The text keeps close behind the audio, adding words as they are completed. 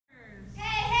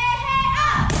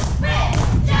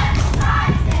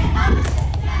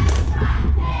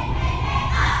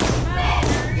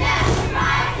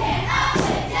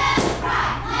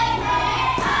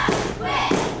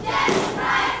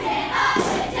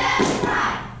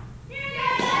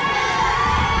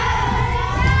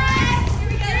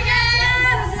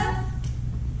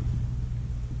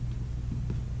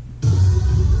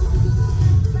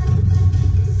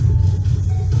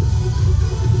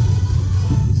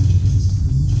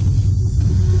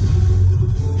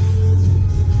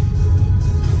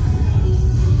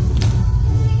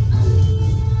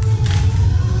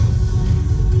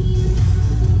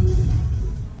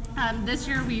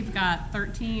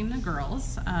13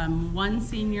 girls, one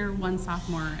senior, one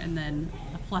sophomore, and then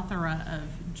a plethora of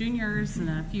juniors and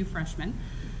a few freshmen.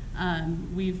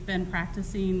 We've been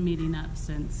practicing, meeting up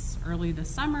since early this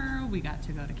summer. We got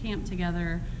to go to camp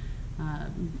together.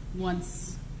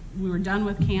 Once we were done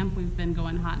with camp, we've been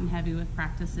going hot and heavy with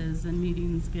practices and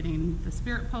meetings, getting the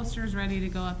spirit posters ready to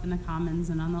go up in the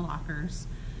commons and on the lockers.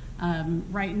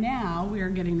 Right now, we are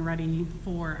getting ready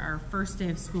for our first day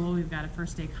of school. We've got a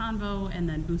first day convo and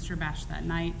then booster bash that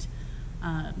night.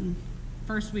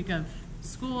 First week of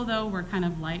school, though, we're kind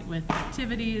of light with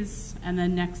activities, and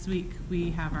then next week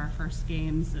we have our first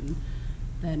games, and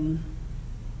then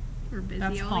we're busy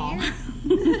that's all fall.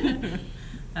 year.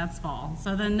 That's fall.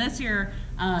 So then this year,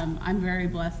 I'm very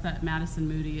blessed that Madison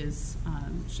Moody is,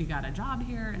 she got a job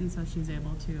here, and so she's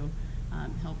able to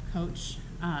help coach.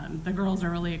 The girls are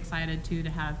really excited too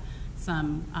to have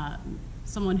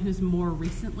someone who's more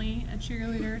recently a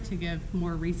cheerleader to give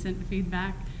more recent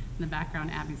feedback. In the background,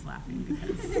 Abby's laughing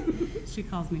because she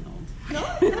calls me old. No.